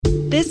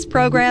This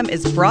program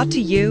is brought to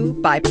you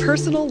by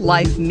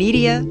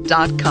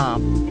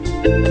PersonalLifeMedia.com.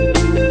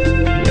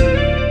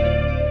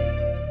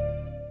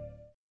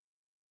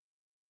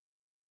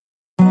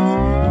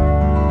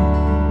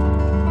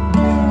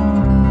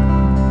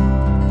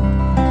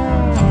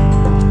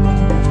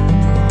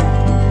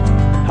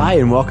 Hi,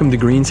 and welcome to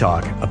Green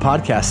Talk, a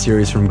podcast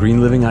series from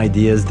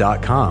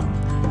greenlivingideas.com.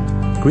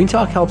 Green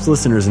Talk helps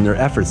listeners in their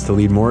efforts to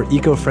lead more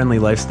eco-friendly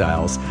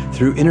lifestyles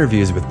through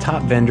interviews with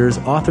top vendors,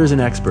 authors, and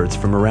experts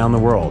from around the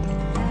world.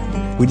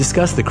 We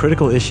discuss the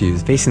critical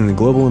issues facing the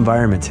global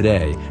environment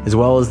today, as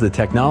well as the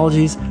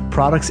technologies,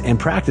 products, and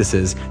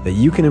practices that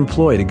you can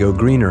employ to go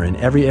greener in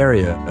every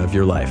area of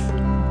your life.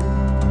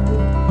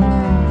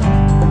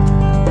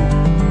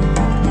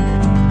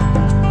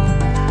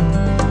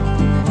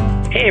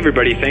 Hey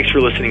everybody, thanks for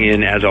listening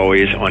in as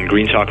always on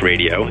Green Talk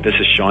Radio. This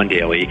is Sean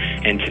Daly,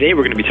 and today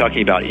we're going to be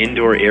talking about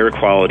indoor air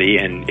quality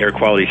and air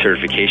quality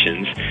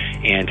certifications.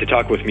 And to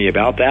talk with me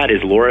about that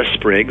is Laura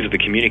Spriggs, the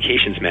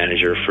Communications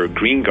Manager for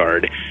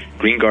GREENGUARD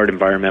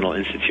Environmental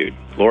Institute.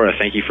 Laura,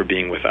 thank you for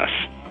being with us.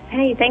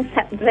 Hey, thanks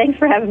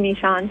for having me,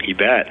 Sean. You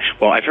bet.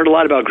 Well, I've heard a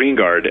lot about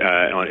GREENGUARD.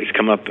 It's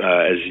come up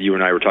as you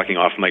and I were talking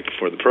off mic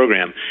before the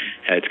program.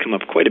 It's come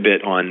up quite a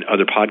bit on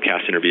other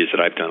podcast interviews that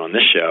I've done on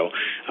this show,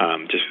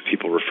 just with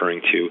people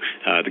referring to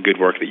the good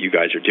work that you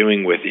guys are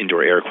doing with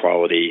indoor air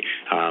quality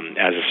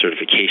as a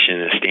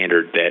certification, a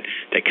standard that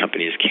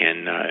companies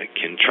can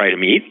try to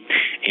meet.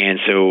 And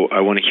so I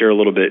want to hear a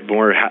little bit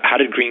more. How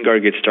did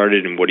GREENGUARD get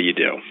started, and what do you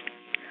do?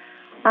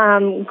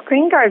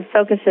 GREENGUARD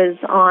focuses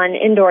on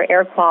indoor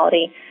air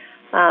quality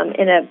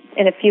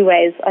in a few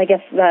ways. I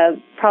guess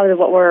probably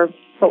what we're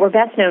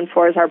best known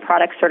for is our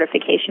product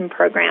certification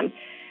program,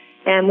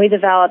 and we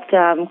developed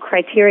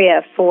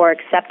criteria for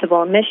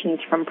acceptable emissions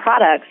from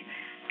products.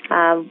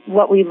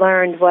 What we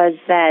learned was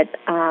that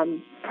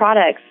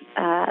products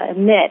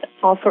emit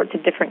all sorts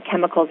of different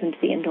chemicals into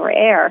the indoor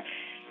air,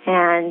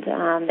 and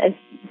as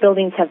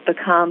buildings have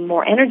become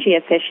more energy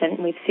efficient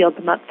and we've sealed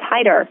them up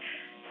tighter,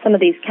 some of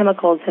these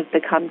chemicals have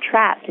become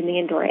trapped in the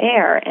indoor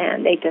air,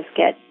 and they just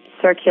get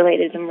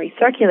circulated and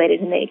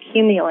recirculated, and they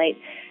accumulate,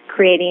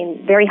 creating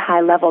very high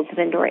levels of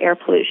indoor air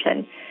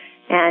pollution.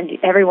 And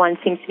everyone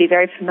seems to be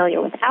very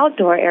familiar with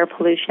outdoor air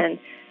pollution,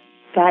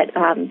 but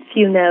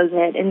few know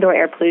that indoor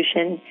air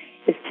pollution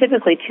is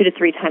typically 2 to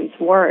 3 times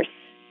worse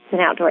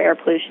than outdoor air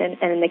pollution.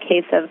 And in the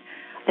case of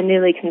a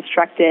newly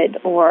constructed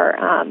or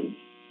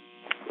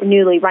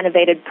newly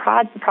renovated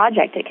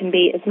project, it can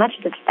be as much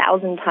as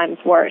 1,000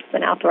 times worse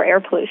than outdoor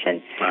air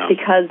pollution. Wow.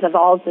 Because of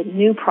all the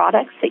new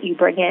products that you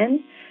bring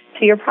in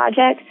to your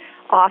project,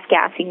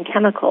 off-gassing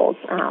chemicals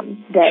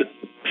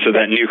So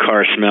that new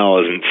car smell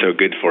isn't so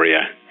good for you.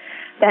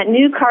 That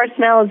new car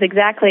smell is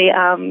exactly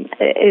an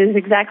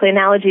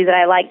analogy that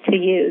I like to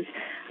use,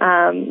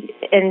 and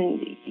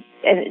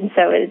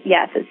so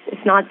yes,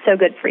 it's not so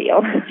good for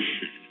you.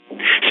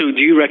 So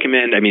do you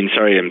recommend,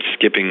 sorry, I'm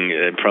skipping,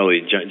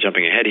 probably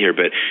jumping ahead here,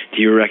 but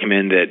do you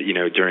recommend that,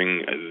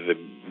 during the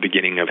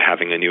beginning of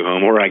having a new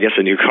home, or I guess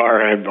a new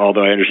car,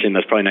 although I understand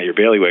that's probably not your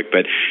bailiwick,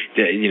 but,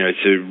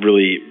 to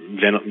really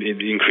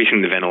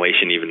increasing the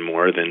ventilation even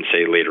more than,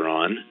 say, later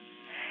on?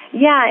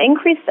 Yeah,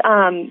 increased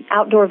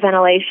outdoor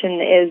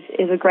ventilation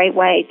is a great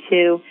way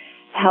to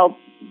help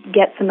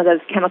get some of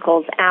those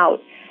chemicals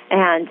out.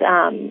 And,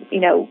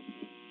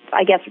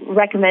 I guess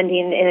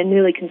recommending in a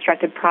newly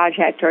constructed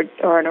project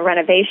or in a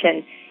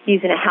renovation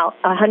using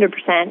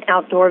 100%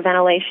 outdoor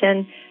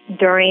ventilation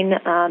during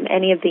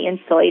any of the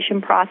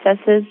installation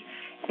processes.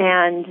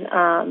 And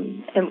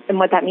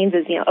what that means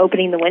is,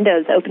 opening the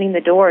windows, opening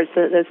the doors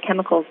so that those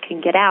chemicals can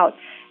get out.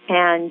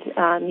 And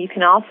you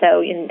can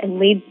also, in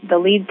the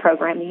LEED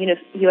program, the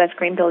U.S.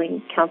 Green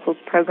Building Council's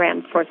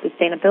program for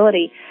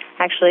sustainability,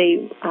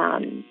 actually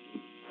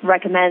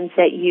recommends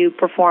that you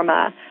perform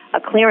a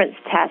clearance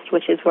test,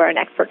 which is where an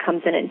expert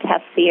comes in and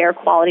tests the air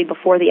quality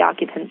before the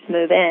occupants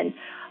move in,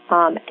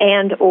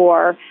 and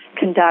or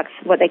conducts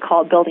what they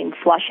call building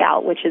flush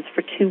out, which is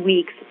for 2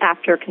 weeks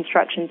after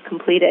construction's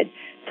completed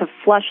to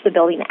flush the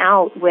building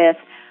out with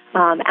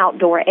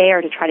outdoor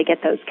air to try to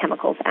get those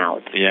chemicals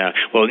out. Yeah.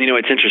 Well,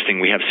 it's interesting.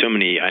 We have so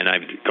many, and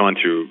I've gone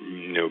through,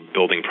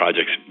 building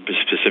projects,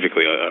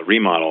 specifically a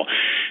remodel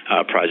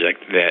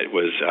project that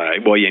was,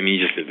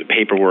 just the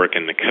paperwork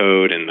and the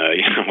code and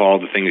all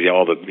the things,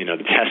 all the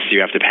tests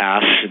you have to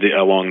pass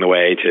along the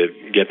way to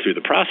get through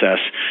the process.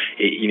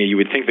 You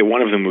would think that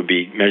one of them would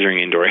be measuring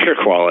indoor air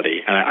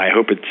quality, and I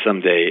hope at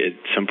some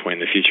point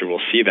in the future,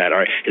 we'll see that.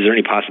 Is there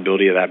any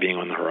possibility of that being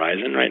on the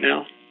horizon right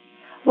now?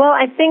 Well,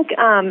 I think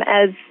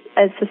as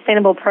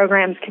sustainable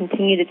programs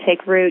continue to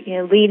take root,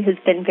 LEED has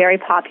been very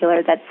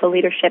popular. That's the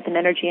Leadership in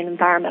Energy and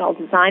Environmental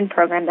Design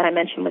program that I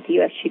mentioned with the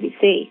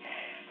USGBC.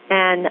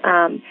 And,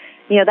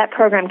 that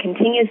program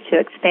continues to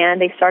expand.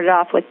 They started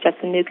off with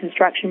just a new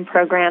construction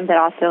program that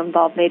also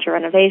involved major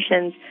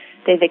renovations.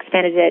 They've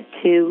expanded it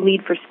to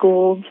LEED for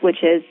Schools,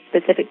 which is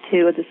specific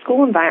to the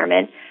school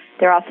environment.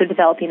 They're also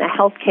developing a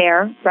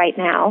healthcare right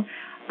now.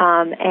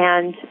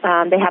 And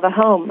they have a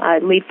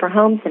LEED for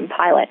Homes in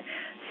pilot.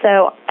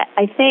 So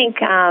I think,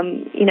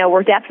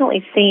 we're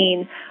definitely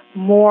seeing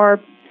more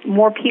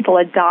people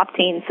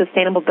adopting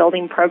sustainable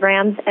building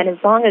programs, and as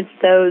long as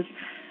those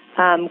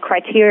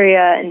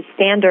criteria and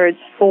standards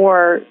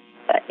for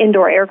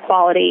indoor air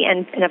quality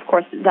and of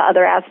course the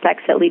other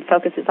aspects that LEED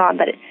focuses on,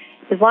 but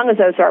as long as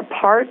those are a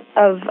part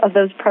of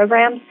those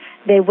programs,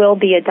 they will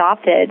be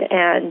adopted,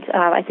 and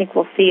I think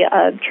we'll see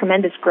a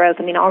tremendous growth.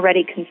 I mean,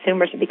 already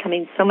consumers are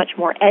becoming so much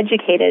more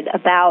educated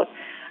about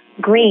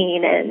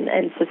green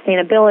and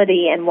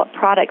sustainability and what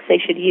products they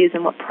should use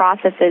and what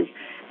processes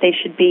they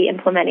should be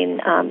implementing,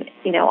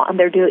 on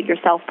their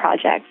do-it-yourself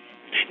projects.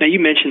 Now,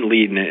 you mentioned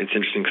LEED, and it's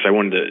interesting because I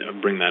wanted to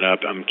bring that up.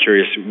 I'm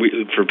curious,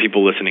 for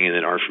people listening in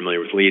that aren't familiar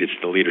with LEED, it's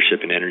the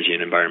Leadership in Energy and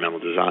Environmental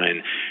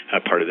Design,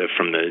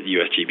 from the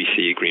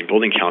USGBC Green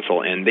Building Council,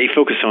 and they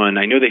focus on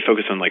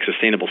like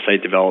sustainable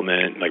site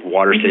development, like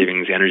water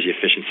savings, energy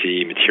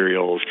efficiency,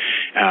 materials,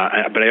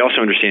 but I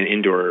also understand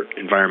indoor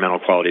environmental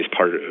quality is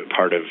part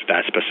of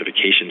that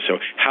specification.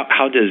 So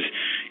how does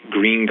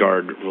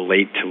GREENGUARD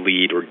relate to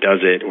LEED, or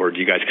does it, or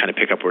do you guys kind of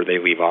pick up where they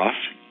leave off?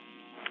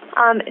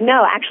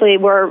 No, actually,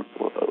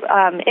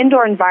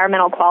 indoor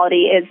environmental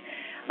quality is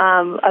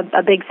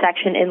a big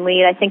section in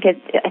LEED. I think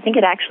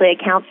it actually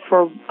accounts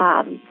for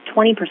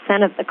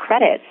 20% of the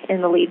credits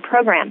in the LEED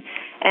program,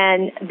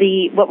 and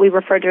what we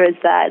refer to as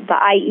the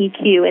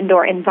IEQ,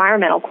 indoor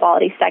environmental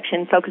quality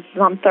section, focuses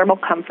on thermal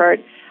comfort,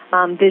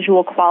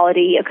 visual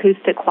quality,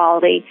 acoustic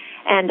quality,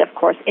 and of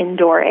course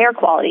indoor air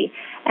quality.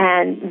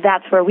 And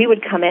that's where we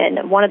would come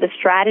in. One of the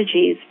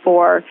strategies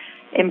for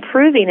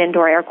improving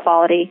indoor air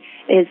quality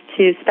is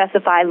to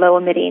specify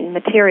low-emitting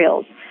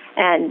materials,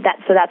 and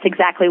that's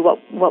exactly what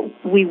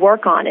we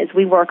work on. Is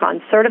we work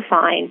on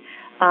certifying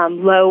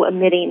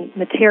low-emitting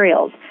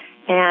materials,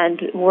 and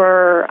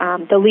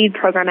the LEED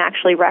program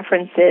actually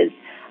references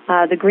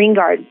the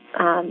GREENGUARD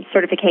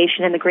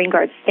certification and the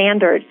GREENGUARD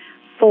standard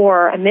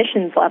for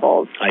emissions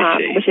levels,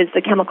 which is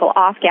the chemical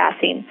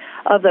off-gassing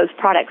of those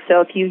products.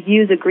 So if you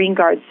use a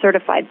GREENGUARD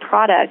certified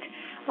product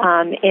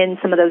in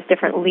some of those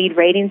different LEED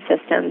rating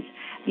systems,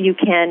 you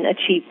can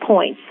achieve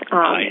points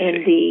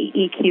in the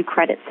EQ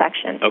credit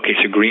section. Okay,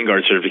 so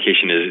GREENGUARD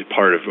certification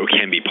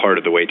can be part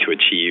of the way to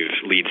achieve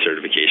LEED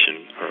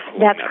certification.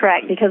 That's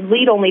correct, because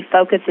LEED only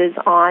focuses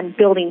on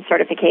building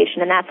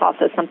certification, and that's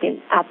also something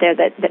out there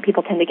that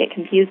people tend to get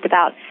confused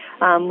about.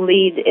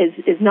 LEED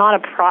is not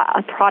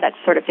a product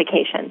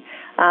certification.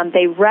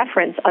 They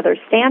reference other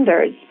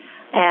standards,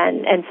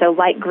 and so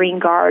like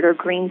GREENGUARD or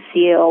Green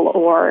Seal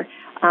or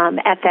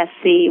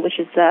FSC, which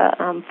is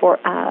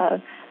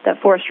the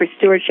Forestry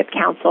Stewardship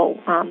Council.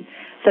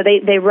 So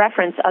they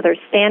reference other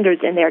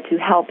standards in there to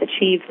help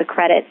achieve the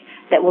credits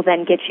that will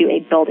then get you a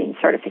building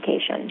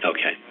certification.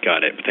 Okay,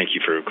 got it. Thank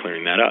you for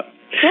clearing that up.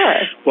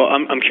 Sure. Well,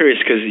 I'm curious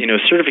because,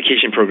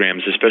 certification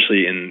programs,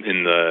 especially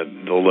in the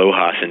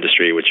LOHAS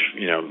industry, which,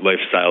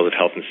 lifestyles of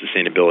health and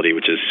sustainability,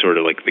 which is sort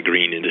of like the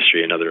green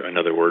industry,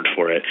 another word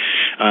for it.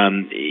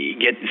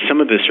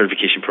 Some of the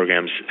certification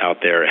programs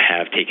out there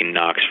have taken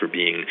knocks for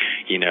being,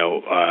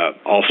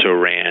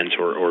 also-rans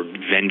or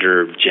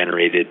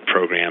vendor-generated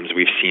programs.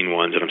 We've seen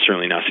ones, and I'm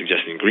certainly not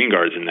suggesting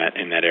GREENGUARD's in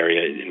that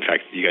area. In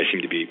fact, you guys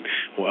seem to be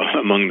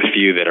among the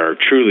few that are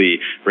truly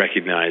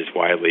recognized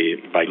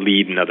widely by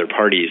LEED and other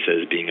parties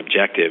as being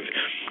objective.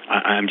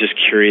 I'm just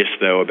curious,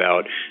 though,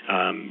 about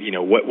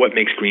what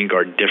makes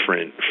GREENGUARD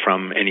different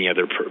from any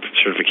other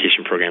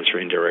certification programs for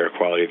indoor air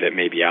quality that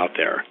may be out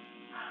there,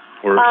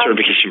 or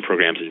certification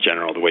programs in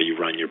general, the way you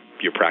run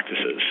your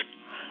practices.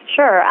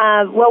 Sure.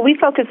 Well, we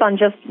focus on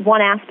just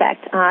one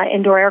aspect,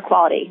 indoor air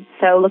quality,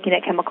 so looking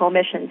at chemical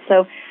emissions.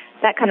 So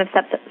that kind of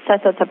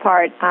sets us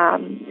apart,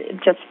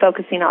 just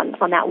focusing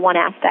on that one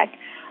aspect.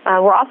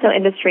 We're also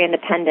industry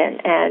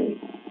independent, and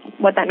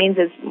what that means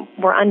is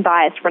we're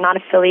unbiased. We're not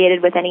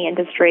affiliated with any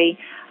industry.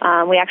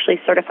 We actually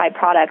certify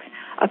products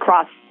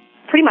across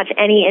pretty much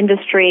any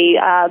industry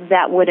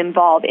that would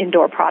involve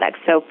indoor products,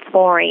 so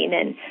flooring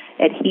and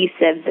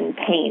adhesives and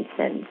paints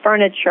and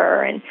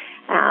furniture and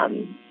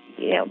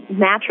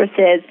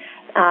mattresses.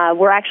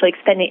 We're actually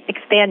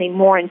expanding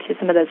more into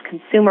some of those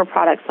consumer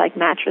products like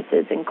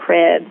mattresses and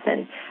cribs,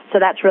 and so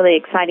that's really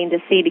exciting to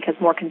see because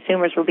more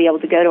consumers will be able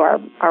to go to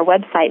our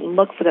website and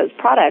look for those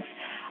products.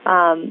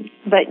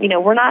 But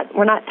we're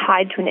not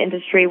tied to an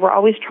industry. We're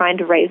always trying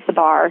to raise the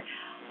bar,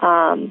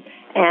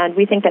 and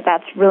we think that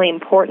that's really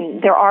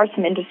important. There are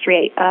some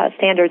industry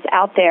standards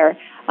out there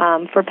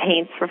for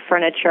paints, for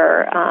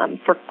furniture,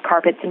 for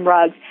carpets and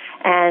rugs,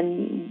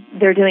 and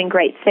they're doing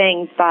great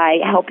things by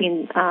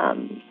helping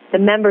the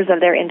members of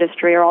their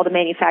industry or all the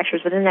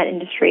manufacturers within that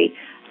industry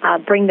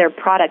bring their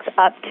products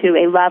up to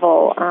a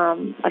level,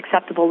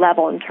 acceptable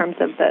level in terms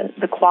of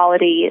the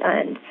quality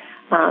and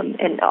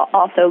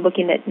also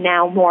looking at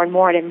now more and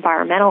more at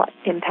environmental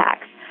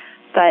impacts.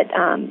 But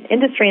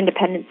industry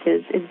independence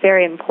is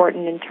very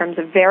important in terms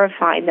of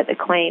verifying that the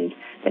claims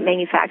that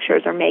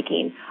manufacturers are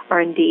making are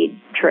indeed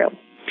true.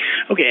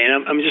 Okay,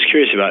 and I'm just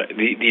curious about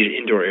these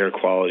indoor air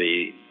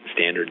quality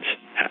standards.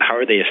 How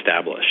are they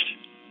established?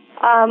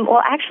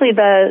 Well, actually,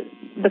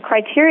 the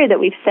criteria that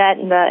we've set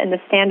and the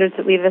standards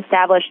that we've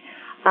established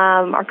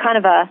are kind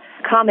of a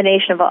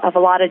combination of a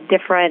lot of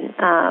different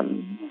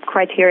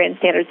criteria and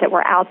standards that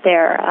were out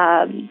there.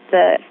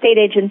 The state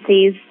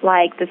agencies,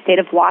 like the state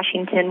of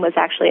Washington, was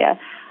actually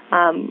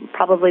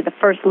probably the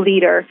first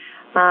leader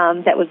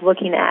that was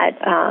looking at,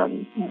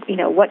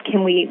 what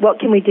can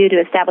we do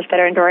to establish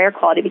better indoor air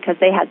quality, because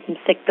they had some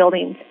sick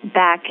buildings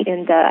back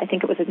I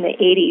think it was in the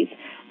 80s,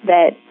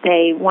 that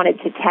they wanted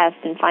to test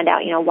and find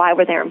out, why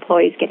were their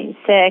employees getting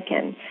sick.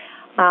 And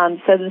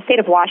so the state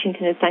of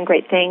Washington has done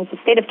great things. The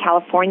state of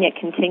California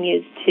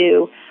continues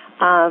to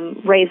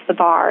raise the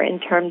bar in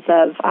terms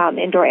of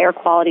indoor air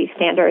quality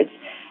standards.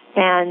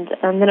 And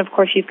then, of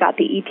course, you've got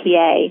the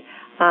EPA,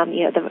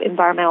 the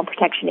Environmental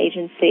Protection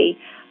Agency,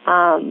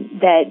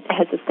 that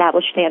has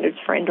established standards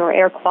for indoor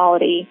air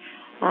quality.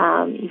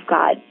 You've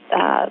got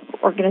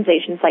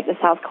organizations like the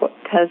South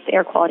Coast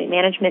Air Quality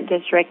Management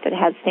District that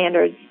has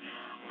standards,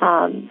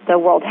 the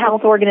World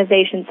Health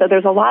Organization. So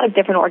there's a lot of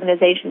different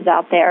organizations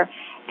out there.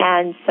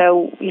 And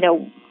so,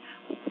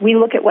 we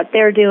look at what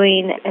they're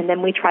doing, and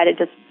then we try to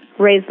just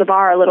raise the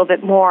bar a little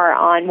bit more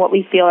on what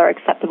we feel are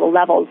acceptable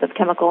levels of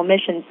chemical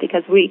emissions,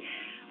 because we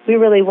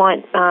really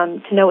want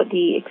to know what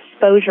the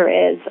exposure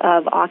is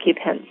of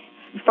occupants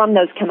from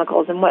those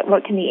chemicals, and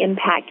what can the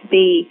impact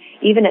be,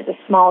 even at the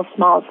smallest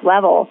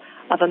level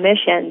of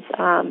emissions,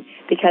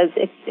 because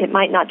it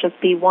might not just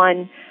be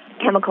one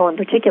chemical in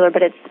particular,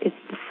 but it's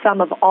the sum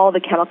of all the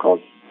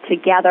chemicals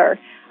together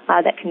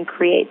that can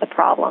create the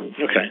problems.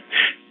 Okay.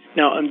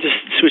 Now, I'm just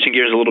switching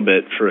gears a little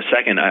bit for a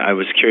second. I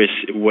was curious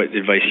what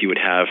advice you would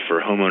have for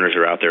homeowners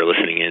who are out there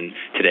listening in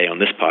today on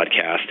this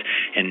podcast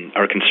and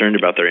are concerned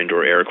about their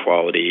indoor air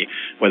quality,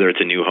 whether it's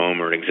a new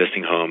home or an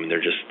existing home, and they're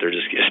just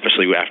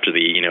especially after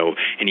the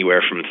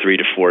anywhere from 3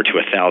 to 4 to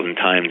 1,000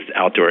 times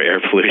outdoor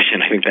air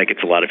pollution. I think that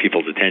gets a lot of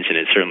people's attention.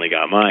 It certainly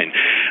got mine.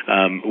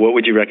 What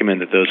would you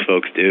recommend that those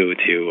folks do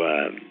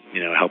to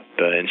help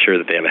ensure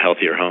that they have a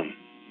healthier home?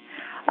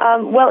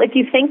 Well, if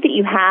you think that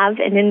you have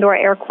an indoor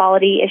air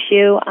quality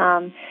issue,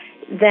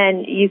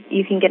 then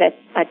you can get a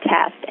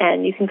test,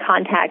 and you can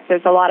contact.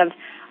 There's a lot of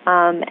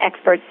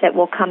experts that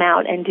will come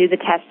out and do the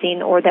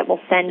testing, or that will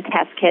send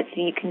test kits,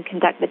 and you can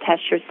conduct the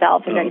test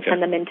yourself and then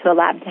send them into a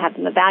lab to have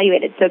them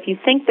evaluated. So if you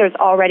think there's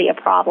already a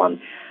problem,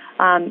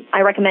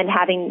 I recommend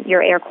having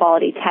your air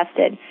quality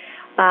tested.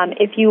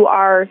 If you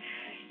are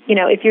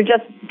if you're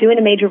just doing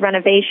a major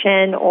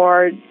renovation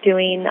or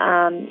doing,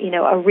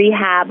 a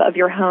rehab of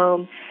your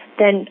home,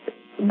 then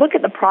look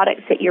at the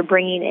products that you're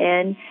bringing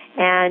in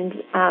and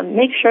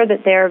make sure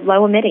that they're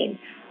low emitting,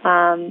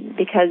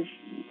 because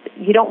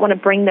you don't want to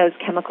bring those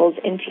chemicals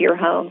into your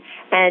home.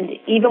 And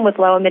even with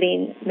low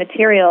emitting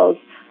materials,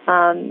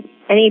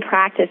 any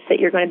practice that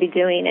you're going to be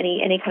doing,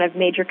 any kind of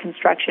major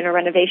construction or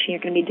renovation you're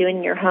going to be doing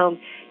in your home,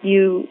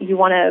 you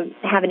want to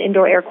have an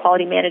indoor air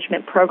quality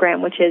management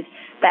program, which is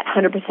that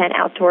 100%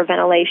 outdoor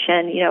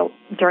ventilation,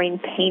 during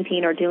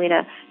painting or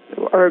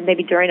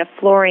maybe during a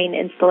flooring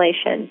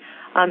installation.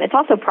 It's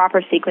also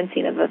proper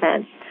sequencing of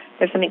events.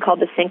 There's something called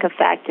the sink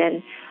effect,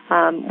 and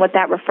what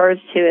that refers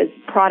to is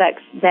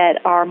products that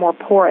are more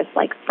porous,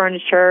 like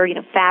furniture,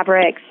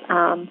 fabrics,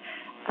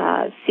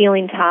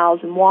 ceiling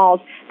tiles and walls.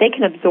 They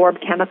can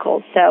absorb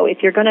chemicals. So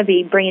if you're going to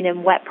be bringing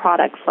in wet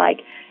products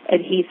like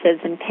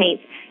adhesives and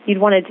paints, you'd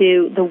want to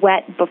do the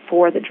wet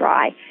before the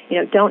dry.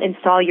 Don't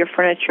install your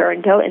furniture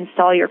and don't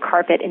install your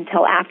carpet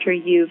until after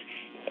you've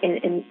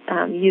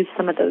used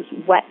some of those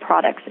wet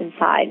products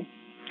inside.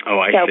 Oh,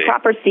 I see. So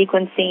proper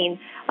sequencing,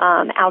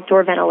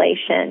 outdoor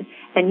ventilation,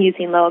 and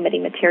using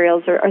low-emitting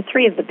materials are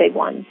three of the big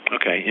ones.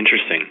 Okay,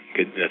 interesting.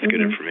 Good. That's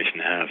good information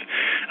to have.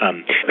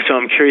 So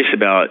I'm curious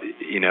about,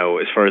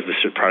 as far as the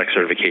product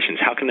certifications,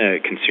 how can a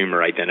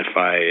consumer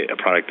identify a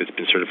product that's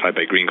been certified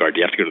by GREENGUARD?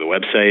 Do you have to go to the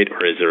website,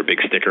 or is there a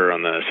big sticker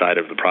on the side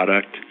of the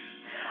product?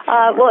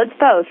 Well, it's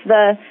both.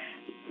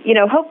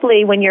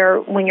 Hopefully when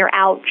you're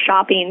out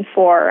shopping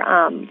for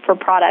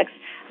products,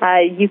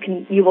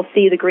 you will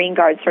see the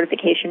GREENGUARD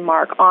certification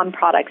mark on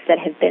products that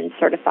have been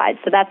certified.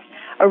 So that's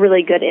a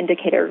really good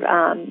indicator,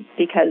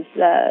 because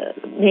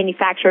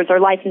manufacturers are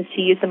licensed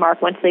to use the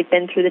mark once they've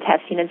been through the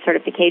testing and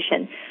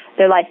certification.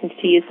 They're licensed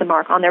to use the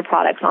mark on their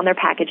products, on their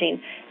packaging,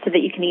 so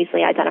that you can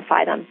easily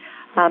identify them.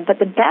 But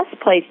the best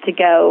place to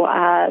go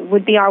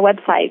would be our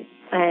website,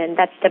 and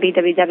that's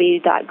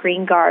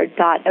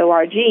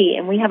www.greenguard.org,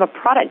 and we have a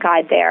product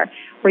guide there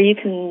where you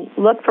can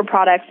look for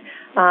products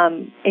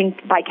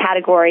by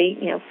category,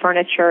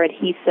 furniture,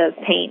 adhesive,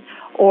 paint,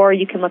 or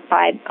you can look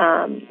by,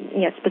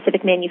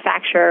 specific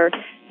manufacturer.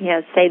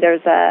 Say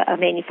there's a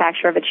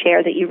manufacturer of a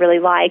chair that you really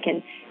like,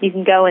 and you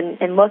can go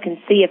and look and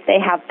see if they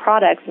have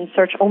products and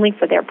search only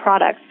for their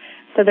products.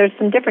 So there's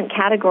some different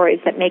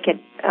categories that make it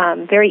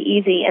very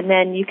easy, and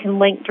then you can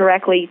link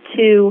directly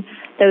to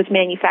those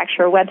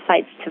manufacturer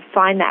websites to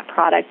find that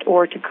product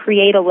or to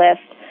create a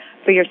list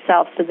for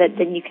yourself so that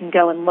then you can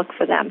go and look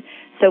for them.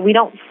 So we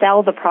don't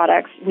sell the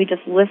products, we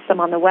just list them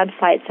on the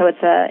website, so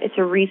it's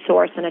a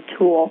resource and a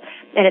tool,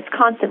 and it's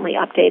constantly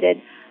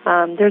updated.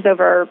 There's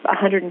over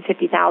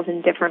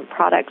 150,000 different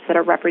products that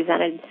are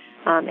represented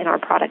in our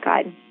product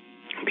guide.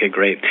 Okay,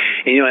 great.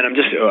 And, and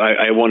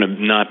I want to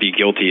not be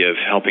guilty of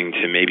helping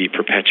to maybe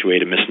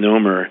perpetuate a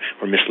misnomer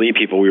or mislead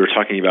people. We were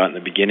talking about in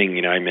the beginning,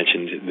 I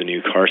mentioned the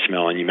new car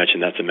smell, and you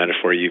mentioned that's a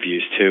metaphor you've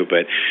used too,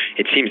 but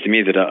it seems to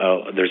me that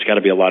there's got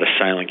to be a lot of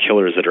silent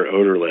killers that are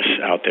odorless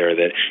out there,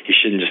 that you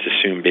shouldn't just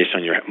assume based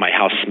on my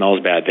house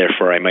smells bad,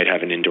 therefore I might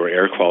have an indoor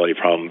air quality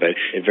problem, but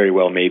it very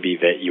well may be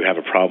that you have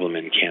a problem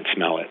and can't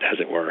smell it, as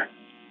it were.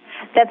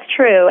 That's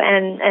true,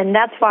 and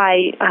that's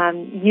why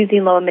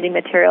using low-emitting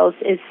materials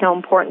is so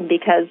important,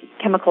 because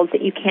chemicals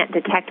that you can't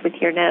detect with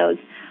your nose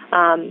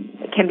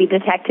can be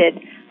detected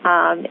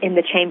in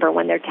the chamber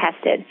when they're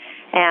tested.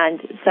 And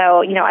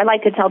so, I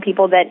like to tell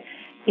people that,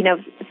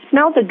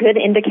 smell's a good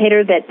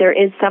indicator that there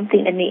is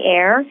something in the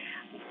air,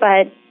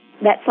 but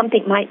that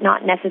something might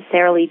not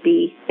necessarily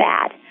be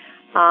bad.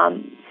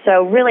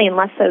 So really,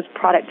 unless those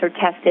products are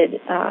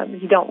tested,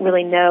 you don't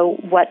really know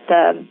what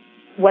the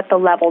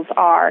levels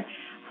are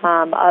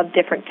of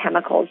different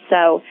chemicals.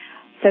 So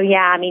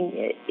yeah,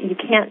 you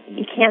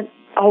can't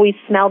always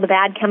smell the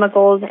bad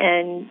chemicals,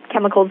 and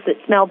chemicals that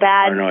smell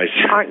bad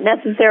aren't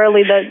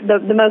necessarily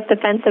the most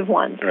offensive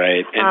ones.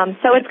 Right.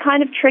 So it's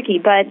kind of tricky,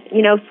 but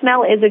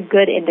smell is a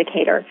good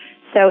indicator.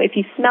 So if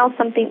you smell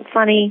something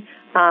funny,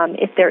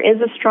 if there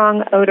is a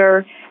strong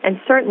odor, and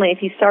certainly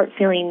if you start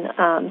feeling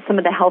some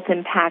of the health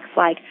impacts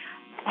like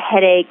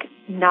headache,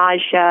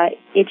 nausea,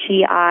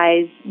 itchy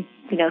eyes,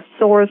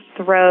 sore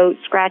throat,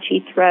 scratchy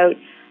throat,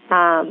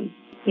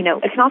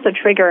 it can also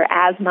trigger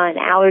asthma and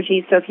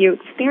allergies. So if you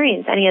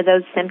experience any of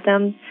those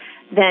symptoms,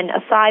 then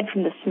aside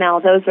from the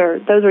smell, those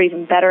are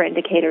even better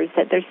indicators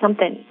that there's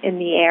something in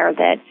the air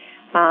that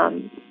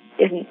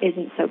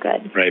isn't so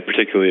good. Right,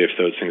 particularly if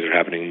those things are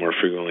happening more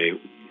frequently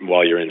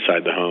while you're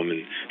inside the home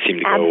and seem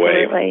to go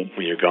away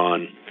when you're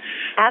gone.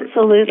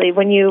 Absolutely.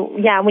 When you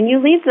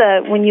leave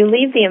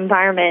the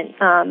environment,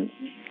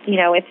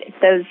 if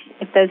those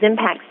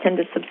impacts tend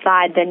to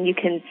subside, then you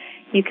can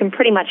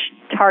pretty much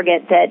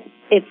target that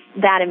it's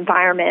that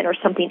environment or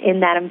something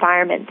in that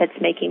environment that's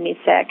making me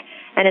sick.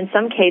 And in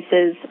some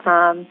cases,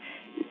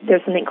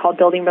 there's something called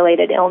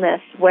building-related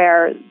illness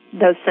where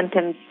those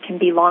symptoms can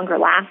be longer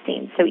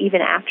lasting. So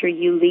even after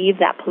you leave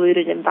that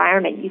polluted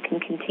environment, you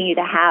can continue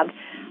to have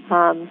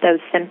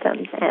those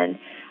symptoms. And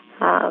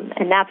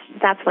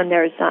that's when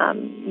there's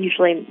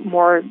usually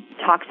more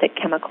toxic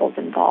chemicals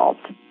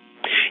involved.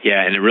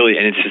 Yeah, and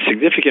it's a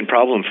significant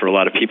problem for a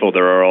lot of people.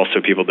 There are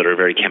also people that are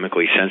very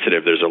chemically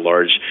sensitive. There's a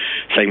large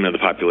segment of the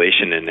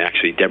population, and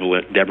actually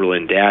Deborah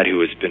Lynn Dad, who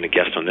has been a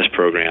guest on this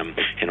program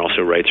and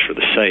also writes for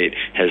the site,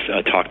 has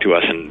talked to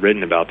us and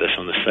written about this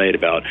on the site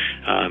about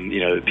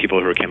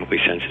people who are chemically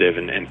sensitive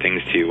and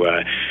things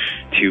to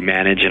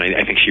manage. And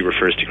I think she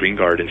refers to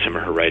GREENGUARD in some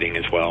of her writing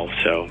as well.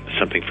 So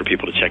something for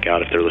people to check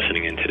out if they're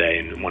listening in today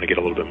and want to get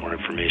a little bit more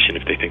information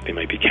if they think they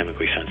might be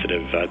chemically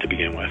sensitive to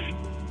begin with.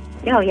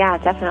 Oh, yeah,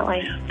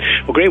 definitely.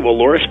 Well, great. Well,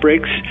 Laura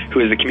Spriggs,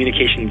 who is the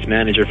Communications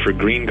Manager for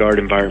GREENGUARD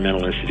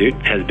Environmental Institute,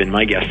 has been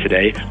my guest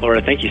today.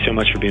 Laura, thank you so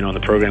much for being on the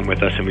program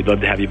with us, and we'd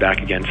love to have you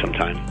back again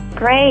sometime.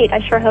 Great.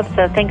 I sure hope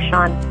so. Thanks,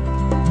 Sean.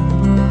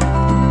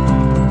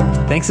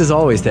 Thanks as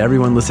always to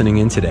everyone listening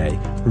in today.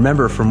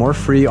 Remember, for more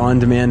free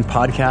on-demand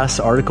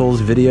podcasts,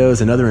 articles,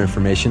 videos, and other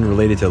information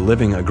related to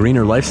living a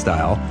greener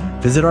lifestyle,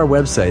 visit our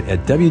website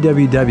at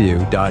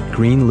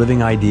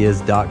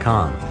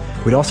www.greenlivingideas.com.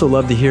 We'd also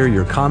love to hear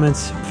your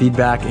comments,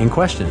 feedback, and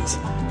questions.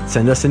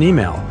 Send us an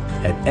email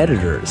at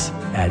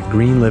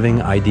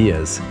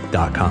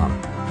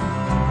editors@greenlivingideas.com.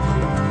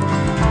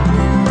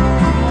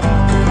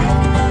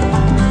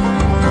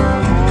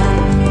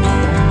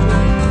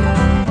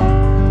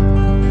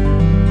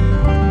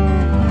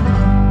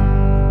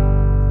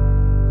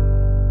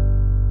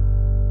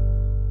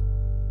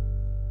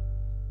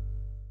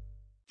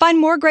 Find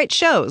more great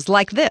shows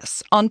like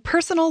this on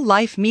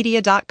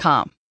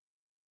personallifemedia.com.